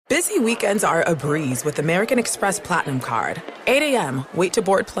Busy weekends are a breeze with American Express Platinum Card. 8 a.m., wait to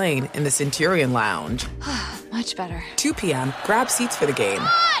board plane in the Centurion Lounge. Much better. 2 p.m., grab seats for the game. Come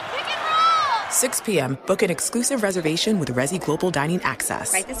on, pick and roll! 6 p.m., book an exclusive reservation with Resi Global Dining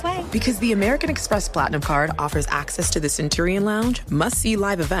Access. Right this way. Because the American Express Platinum Card offers access to the Centurion Lounge, must-see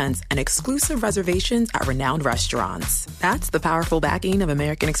live events, and exclusive reservations at renowned restaurants. That's the powerful backing of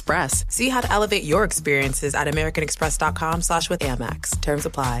American Express. See how to elevate your experiences at americanexpress.com/withAmex. Terms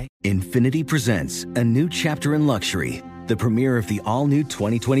apply. Infiniti presents a new chapter in luxury, the premiere of the all-new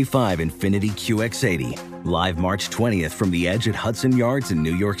 2025 Infiniti QX80, live March 20th from the Edge at Hudson Yards in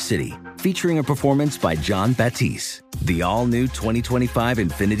New York City, featuring a performance by John Batiste. The all-new 2025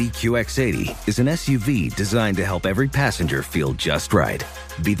 Infiniti QX80 is an SUV designed to help every passenger feel just right.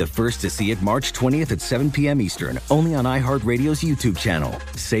 Be the first to see it March 20th at 7 p.m. Eastern, only on iHeartRadio's YouTube channel.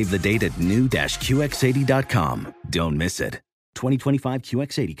 Save the date at new-QX80.com. Don't miss it. 2025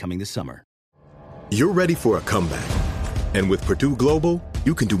 QX80 coming this summer. You're ready for a comeback. And with Purdue Global,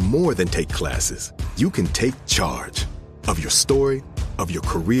 you can do more than take classes. You can take charge of your story, of your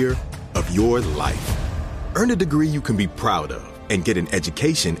career, of your life. Earn a degree you can be proud of and get an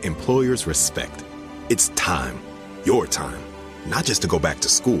education employers respect. It's time, your time, not just to go back to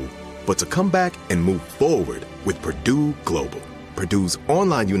school, but to come back and move forward with Purdue Global, Purdue's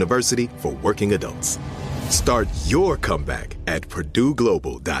online university for working adults. Start your comeback at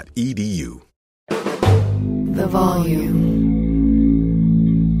purdueglobal.edu. The volume.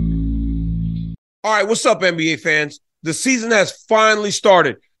 All right, what's up, NBA fans? The season has finally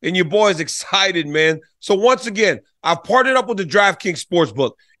started, and your boy is excited, man. So once again, I've partnered up with the DraftKings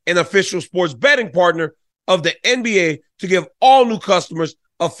Sportsbook, an official sports betting partner of the NBA, to give all new customers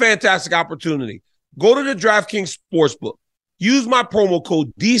a fantastic opportunity. Go to the DraftKings Sportsbook. Use my promo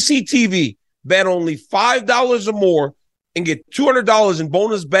code DCTV. Bet only $5 or more and get $200 in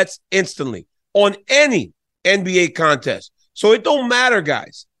bonus bets instantly on any NBA contest. So it don't matter,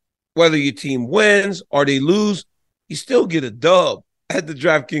 guys, whether your team wins or they lose, you still get a dub at the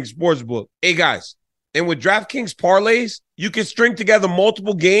DraftKings Sportsbook. Hey, guys, and with DraftKings parlays, you can string together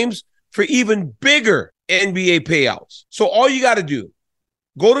multiple games for even bigger NBA payouts. So all you got to do,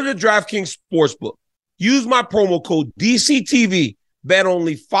 go to the DraftKings Sportsbook. Use my promo code DCTV. Bet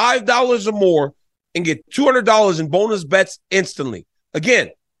only $5 or more and get $200 in bonus bets instantly.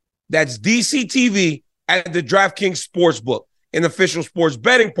 Again, that's DCTV at the DraftKings Sportsbook, an official sports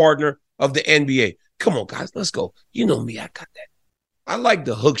betting partner of the NBA. Come on, guys, let's go. You know me, I got that. I like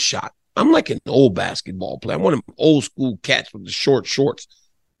the hook shot. I'm like an old basketball player. I'm one of them old school cats with the short shorts.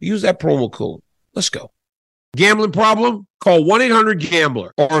 Use that promo code. Let's go. Gambling problem? Call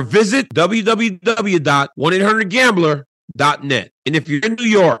 1-800-GAMBLER or visit www.1800gambler.net. And if you're in New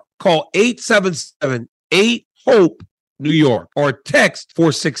York, call 877-8-HOPE-NEW YORK or text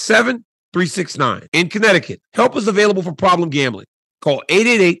 467-369. In Connecticut, help is available for problem gambling. Call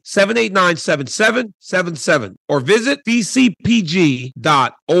 888-789-7777 or visit dcpg.org.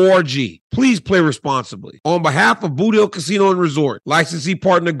 Please play responsibly. On behalf of Boot Hill Casino and Resort, licensee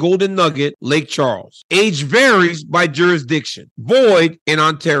partner Golden Nugget, Lake Charles. Age varies by jurisdiction. Void in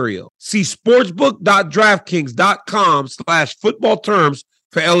Ontario. See sportsbook.draftkings.com/football terms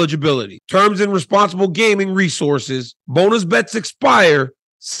for eligibility. Terms and responsible gaming resources. Bonus bets expire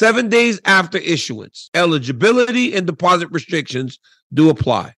 7 days after issuance. Eligibility and deposit restrictions do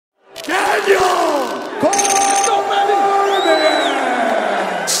apply.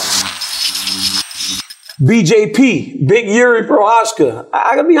 BJP, Big Jiri Prochazka.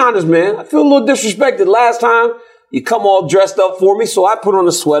 I gotta be honest, man. I feel a little disrespected. Last time, you come all dressed up for me, so I put on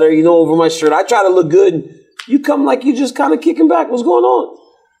a sweater, over my shirt. I try to look good, and you come like you just kind of kicking back. What's going on?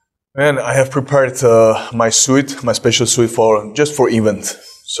 Man, I have prepared my suit, my special suit for event.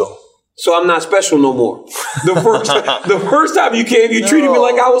 So I'm not special no more. The first time you came, you treated me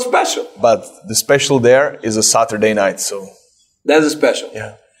like I was special. But the special there is a Saturday night, so that's a special.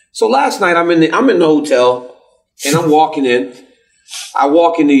 Yeah. So last night I'm in the hotel and I'm walking in. I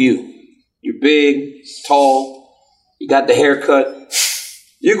walk into you. You're big, tall. You got the haircut.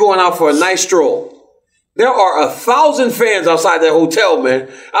 You're going out for a nice stroll. There are 1,000 fans outside that hotel, man.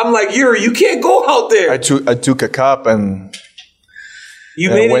 I'm like, Jiri, you can't go out there. I took a cup and you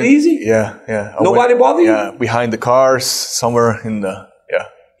made it easy? Yeah. Nobody bothered you? Yeah, behind the cars, somewhere in the, yeah.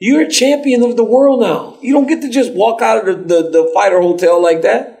 You're a champion of the world now. You don't get to just walk out of the fighter hotel like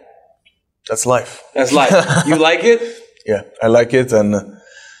that. That's life. That's life. You like it? Yeah, I like it, and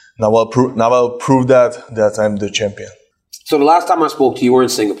now I'll prove that I'm the champion. So the last time I spoke to you, you were in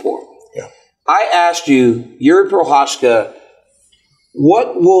Singapore. Yeah. I asked you, Jiri Prochazka,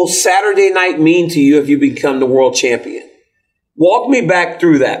 what will Saturday night mean to you if you become the world champion? Walk me back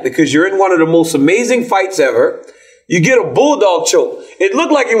through that, because you're in one of the most amazing fights ever. You get a bulldog choke. It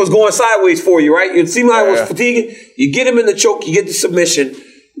looked like it was going sideways for you, right? It seemed like it was fatiguing. You get him in the choke, you get the submission.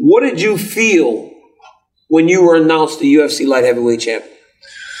 What did you feel when you were announced the UFC light heavyweight champion?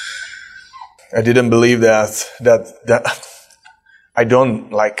 I didn't believe that I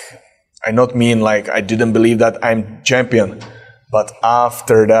didn't believe that I'm champion. But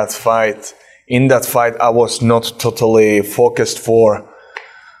after that fight, in that fight, I was not totally focused for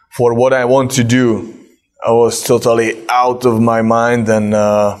what I want to do. I was totally out of my mind, and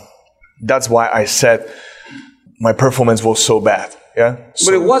that's why I said my performance was so bad. Yeah,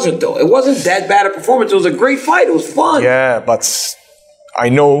 but it wasn't, though. It wasn't that bad a performance. It was a great fight. It was fun. Yeah, but I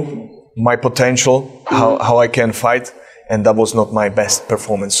know my potential, how I can fight, and that was not my best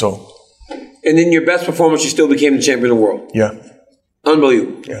performance. So, and in your best performance, you still became the champion of the world. Yeah,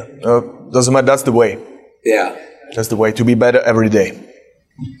 unbelievable. Yeah, doesn't matter. That's the way. Yeah, that's the way to be better every day.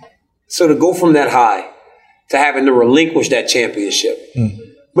 So to go from that high to having to relinquish that championship,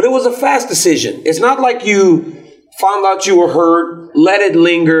 but it was a fast decision. It's not like you found out you were hurt, let it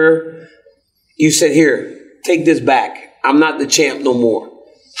linger. You said, "Here, take this back. I'm not the champ no more."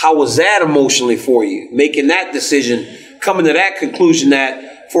 How was that emotionally for you, making that decision, coming to that conclusion that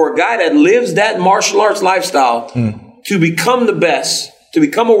for a guy that lives that martial arts lifestyle, to become the best, to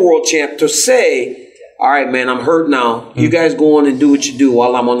become a world champ, to say, "All right, man, I'm hurt now. You guys go on and do what you do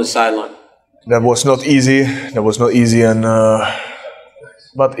while I'm on the sideline." That was not easy. And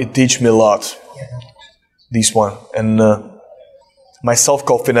but it teach me a lot. This one, and my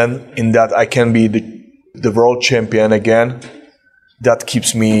self-confidence in that I can be the world champion again. That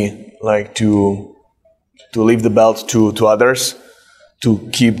keeps me like to leave the belt to others, to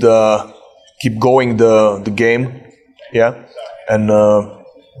keep going the game, yeah. And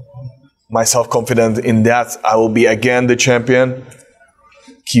my self-confidence in that I will be again the champion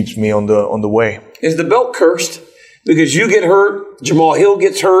keeps me on the way. Is the belt cursed? Because you get hurt, Jamal Hill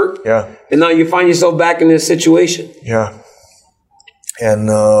gets hurt, and now you find yourself back in this situation. Yeah, and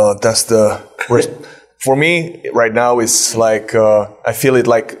that's for me right now. It's like I feel it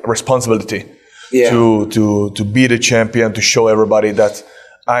like responsibility to be the champion, to show everybody that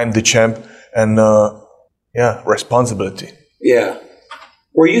I'm the champ, and responsibility. Yeah.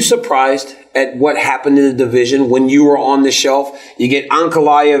 Were you surprised at what happened in the division when you were on the shelf? You get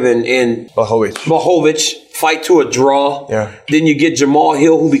Ankalaev and Blachowicz fight to a draw. Yeah. Then you get Jamal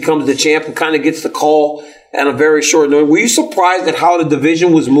Hill, who becomes the champ, who kind of gets the call at a very short notice. Were you surprised at how the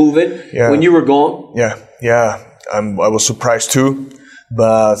division was moving when you were gone? Yeah. I was surprised too,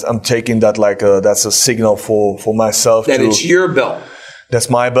 but I'm taking that like that's a signal for myself. That it's your belt. That's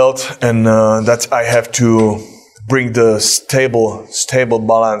my belt, and that I have to bring the stable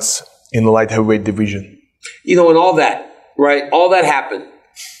balance in the light heavyweight division. You know, and all that, right? All that happened.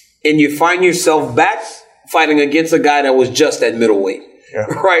 And you find yourself back fighting against a guy that was just at middleweight. Yeah.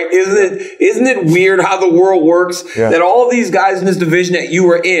 Right? Isn't it weird how the world works? Yeah. That all these guys in this division that you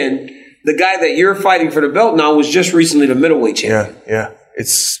were in, the guy that you're fighting for the belt now was just recently the middleweight champion. Yeah.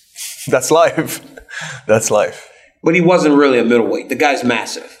 That's life. That's life. But he wasn't really a middleweight. The guy's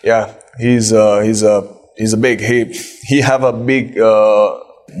massive. Yeah. He's a big. He have a big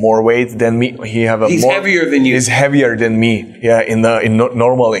more weight than me. He's heavier than you. He's heavier than me. Yeah,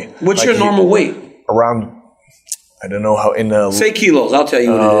 normally. What's your normal weight? Around, I don't know how say kilos. I'll tell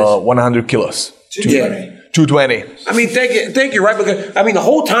you what it is. 100 kilos. 220. I mean, thank you, right? Because I mean, the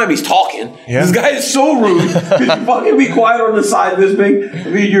whole time he's talking. Yeah. This guy is so rude. Could you fucking be quiet on the side this big? I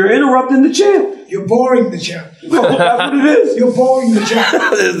mean, you're interrupting the champ. You're boring the champ. No, that's what it is. You're boring the champ.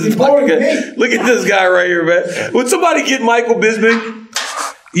 You're boring me. Look at this guy right here, man. Would somebody get Michael Bisping?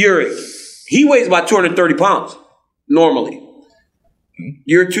 Yuri. He weighs about 230 pounds normally.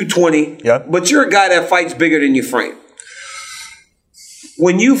 You're 220. Yeah. But you're a guy that fights bigger than you frame.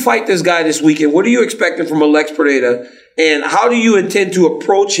 When you fight this guy this weekend, what are you expecting from Alex Pereira? And how do you intend to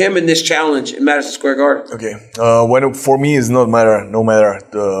approach him in this challenge in Madison Square Garden? Okay. For me, it's no matter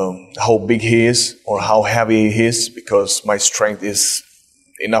how big he is or how heavy he is, because my strength is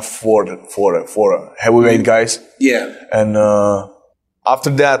enough for heavyweight guys. Yeah. And after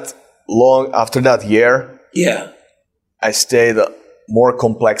that year, I stayed a more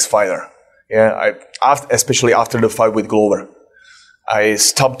complex fighter. Yeah. Especially after the fight with Glover, I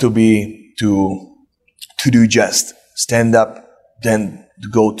stopped to do just stand up, then to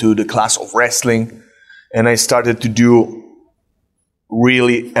go to the class of wrestling, and I started to do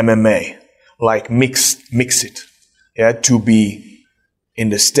really MMA, like mix it, to be in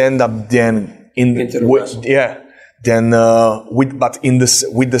the stand up, then with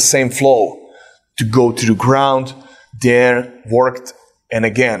the same flow, to go to the ground, there worked, and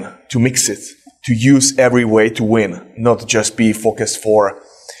again, to mix it, to use every way to win, not just be focused for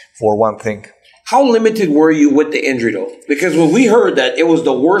one thing. How limited were you with the injury, though? Because when we heard that it was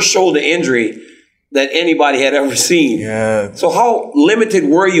the worst shoulder injury that anybody had ever seen. Yeah. So how limited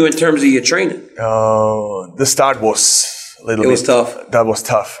were you in terms of your training? The start was a little bit. It was tough. That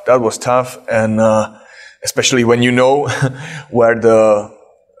was tough. And especially when you know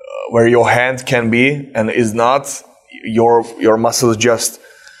where your hand can be and is not, your muscles just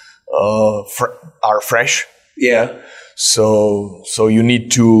are fresh. Yeah. So you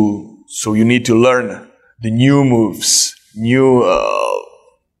need to learn the new moves,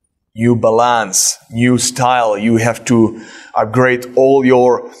 new balance, new style. You have to upgrade all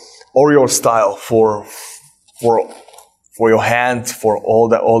your style for your hand, for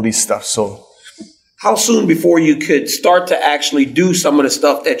all this stuff. So how soon before you could start to actually do some of the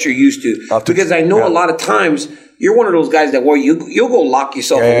stuff that you're used to? Because I know a lot of times you're one of those guys that you'll go lock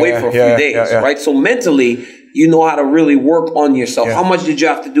yourself away for a few days, right? So mentally, you know how to really work on yourself. How much did you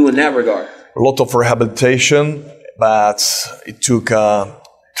have to do in that regard? A lot of rehabilitation, but it took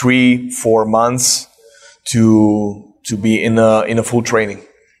 3-4 months to be in a full training.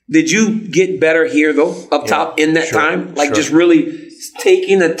 Did you get better here though, up top in that time? Like just really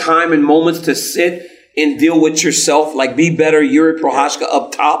taking the time and moments to sit and deal with yourself, like be better Jiri Prochazka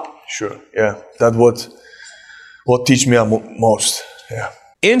up top? Sure, yeah. That's what teach me most, yeah.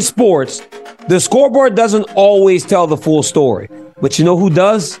 In sports, the scoreboard doesn't always tell the full story. But you know who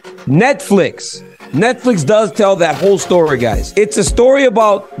does? Netflix. Netflix does tell that whole story, guys. It's a story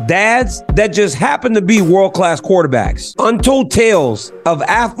about dads that just happen to be world-class quarterbacks. Untold tales of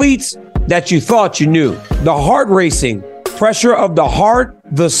athletes that you thought you knew. The heart racing, pressure of the heart,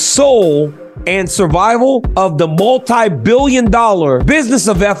 the soul, and survival of the multi-billion-dollar business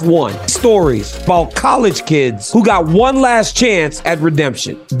of F1. Stories about college kids who got one last chance at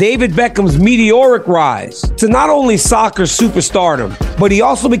redemption. David Beckham's meteoric rise to not only soccer superstardom, but he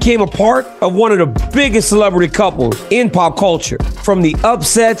also became a part of one of the biggest celebrity couples in pop culture. From the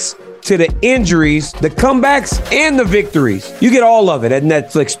upsets to the injuries, the comebacks, and the victories. You get all of it at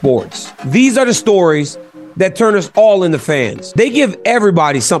Netflix Sports. These are the stories that turn us all into fans. They give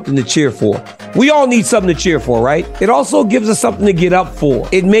everybody something to cheer for. We all need something to cheer for, right? It also gives us something to get up for.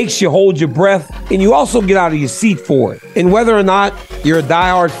 It makes you hold your breath, and you also get out of your seat for it. And whether or not you're a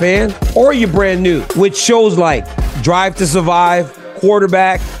diehard fan or you're brand new, with shows like Drive to Survive,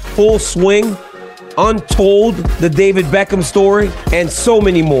 Quarterback, Full Swing, Untold, the David Beckham story, and so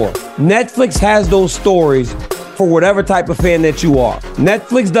many more. Netflix has those stories for whatever type of fan that you are.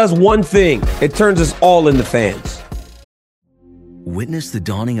 Netflix does one thing. It turns us all into fans. Witness the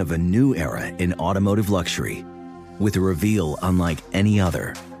dawning of a new era in automotive luxury with a reveal unlike any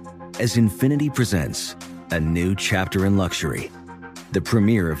other as Infiniti presents a new chapter in luxury, the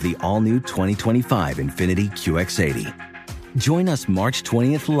premiere of the all-new 2025 Infiniti QX80. Join us March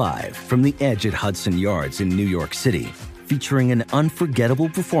 20th live from the Edge at Hudson Yards in New York City, featuring an unforgettable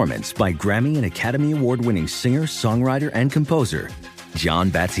performance by Grammy and Academy Award-winning singer, songwriter, and composer, Jon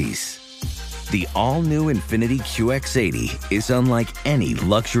Batiste. The all-new Infiniti QX80 is unlike any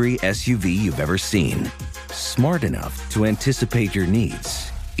luxury SUV you've ever seen. Smart enough to anticipate your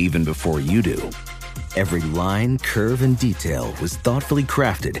needs, even before you do. Every line, curve, and detail was thoughtfully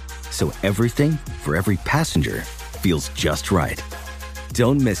crafted, so everything for every passenger feels just right.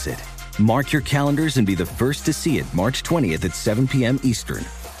 Don't miss it. Mark your calendars and be the first to see it March 20th at 7 p.m. Eastern,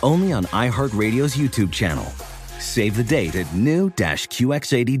 only on iHeartRadio's YouTube channel. Save the date at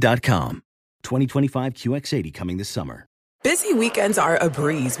new-QX80.com. 2025 QX80 coming this summer. Busy weekends are a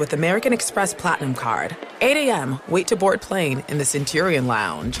breeze with American Express Platinum Card. 8 a.m., wait to board plane in the Centurion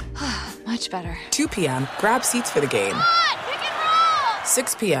Lounge. Much better. 2 p.m., grab seats for the game.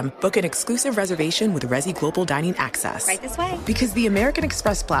 6 p.m., book an exclusive reservation with Resi Global Dining Access. Right this way. Because the American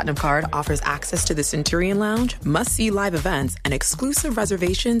Express Platinum Card offers access to the Centurion Lounge, must-see live events, and exclusive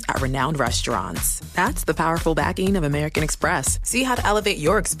reservations at renowned restaurants. That's the powerful backing of American Express. See how to elevate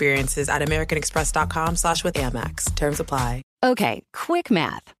your experiences at americanexpress.com/withAmex. Terms apply. Okay, quick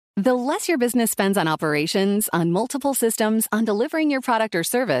math. The less your business spends on operations, on multiple systems, on delivering your product or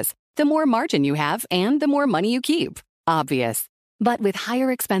service, the more margin you have and the more money you keep. Obvious. But with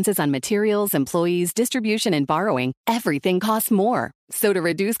higher expenses on materials, employees, distribution, and borrowing, everything costs more. So to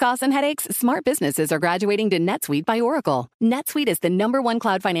reduce costs and headaches, smart businesses are graduating to NetSuite by Oracle. NetSuite is the #1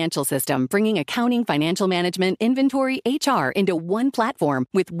 cloud financial system, bringing accounting, financial management, inventory, HR into one platform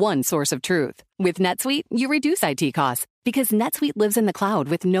with one source of truth. With NetSuite, you reduce IT costs because NetSuite lives in the cloud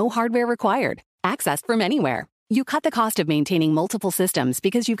with no hardware required, accessed from anywhere. You cut the cost of maintaining multiple systems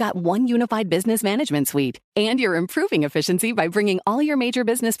because you've got one unified business management suite. And you're improving efficiency by bringing all your major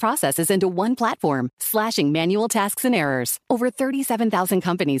business processes into one platform, slashing manual tasks and errors. Over 37,000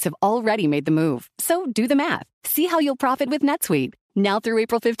 companies have already made the move. So do the math. See how you'll profit with NetSuite. Now through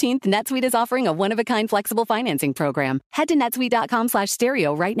April 15th, NetSuite is offering a one-of-a-kind flexible financing program. Head to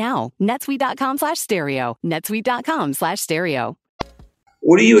netsuite.com/stereo right now. netsuite.com/stereo. netsuite.com/stereo.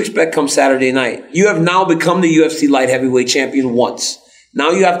 What do you expect come Saturday night? You have now become the UFC light heavyweight champion once.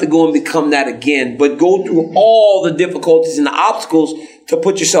 Now you have to go and become that again, but go through all the difficulties and the obstacles to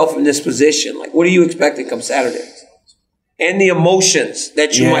put yourself in this position. Like, what are you expecting come Saturday? And the emotions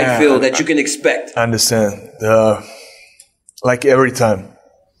that you might feel, that you can expect. I understand. Like every time,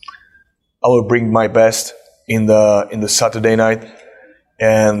 I will bring my best in the Saturday night,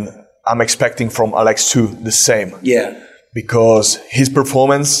 and I'm expecting from Alex too the same. Yeah. Because his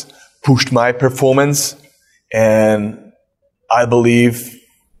performance pushed my performance, and I believe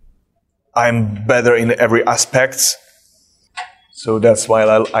I'm better in every aspect. So that's why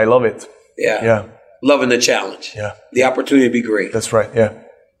I love it. Yeah. Yeah. Loving the challenge. Yeah. The opportunity to be great. That's right. Yeah.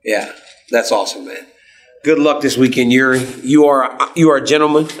 Yeah. That's awesome, man. Good luck this weekend, Jiri. You are a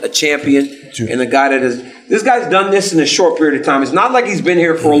gentleman, a champion, and a guy that is. This guy's done this in a short period of time. It's not like he's been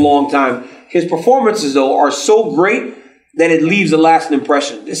here for a long time. His performances, though, are so great that it leaves a lasting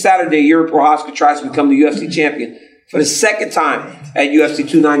impression. This Saturday, Jiri Prochazka tries to become the UFC champion for the second time at UFC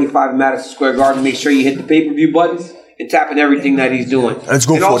 295 in Madison Square Garden. Make sure you hit the pay-per-view button and tap in everything that he's doing. Let's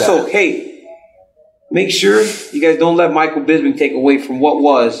go and for also, that. hey, make sure you guys don't let Michael Bisping take away from what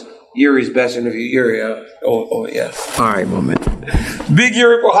was Jiri's best interview. Jiri, yeah. All right, my man. Big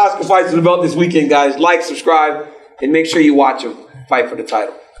Jiri Prochazka fights for the belt this weekend, guys. Like, subscribe, and make sure you watch him fight for the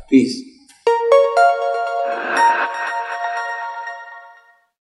title. Peace.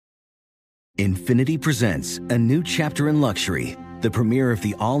 Infiniti presents a new chapter in luxury, the premiere of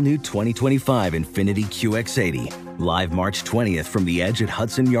the all-new 2025 Infiniti QX80, live March 20th from the Edge at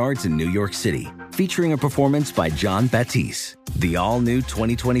Hudson Yards in New York City, featuring a performance by John Batiste. The all-new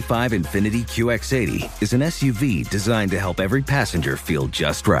 2025 Infiniti QX80 is an SUV designed to help every passenger feel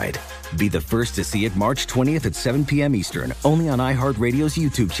just right. Be the first to see it March 20th at 7 p.m. Eastern, only on iHeartRadio's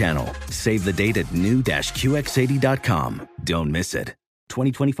YouTube channel. Save the date at new-QX80.com. Don't miss it.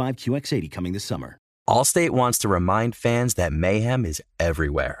 2025 QX80 coming this summer. Allstate wants to remind fans that mayhem is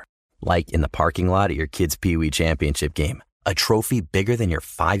everywhere. Like in the parking lot at your kid's Pee Wee Championship game. A trophy bigger than your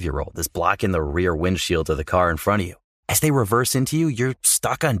 5-year-old is blocking the rear windshield of the car in front of you. As they reverse into you, you're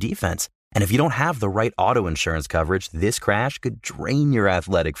stuck on defense. And if you don't have the right auto insurance coverage, this crash could drain your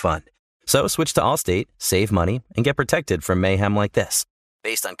athletic fund. So switch to Allstate, save money, and get protected from mayhem like this.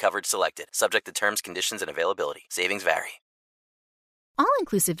 Based on coverage selected, subject to terms, conditions, and availability. Savings vary.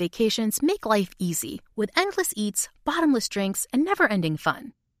 All-inclusive vacations make life easy with endless eats, bottomless drinks, and never-ending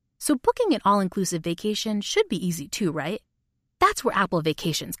fun. So booking an all-inclusive vacation should be easy too, right? That's where Apple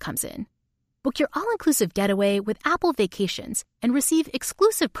Vacations comes in. Book your all-inclusive getaway with Apple Vacations and receive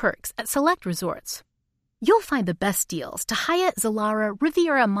exclusive perks at select resorts. You'll find the best deals to Hyatt, Zilara,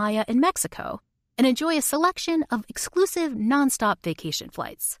 Riviera Maya in Mexico and enjoy a selection of exclusive non-stop vacation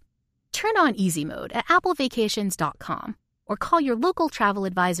flights. Turn on easy mode at applevacations.com. or call your local travel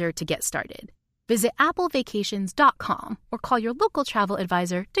advisor to get started. Visit applevacations.com or call your local travel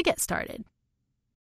advisor to get started.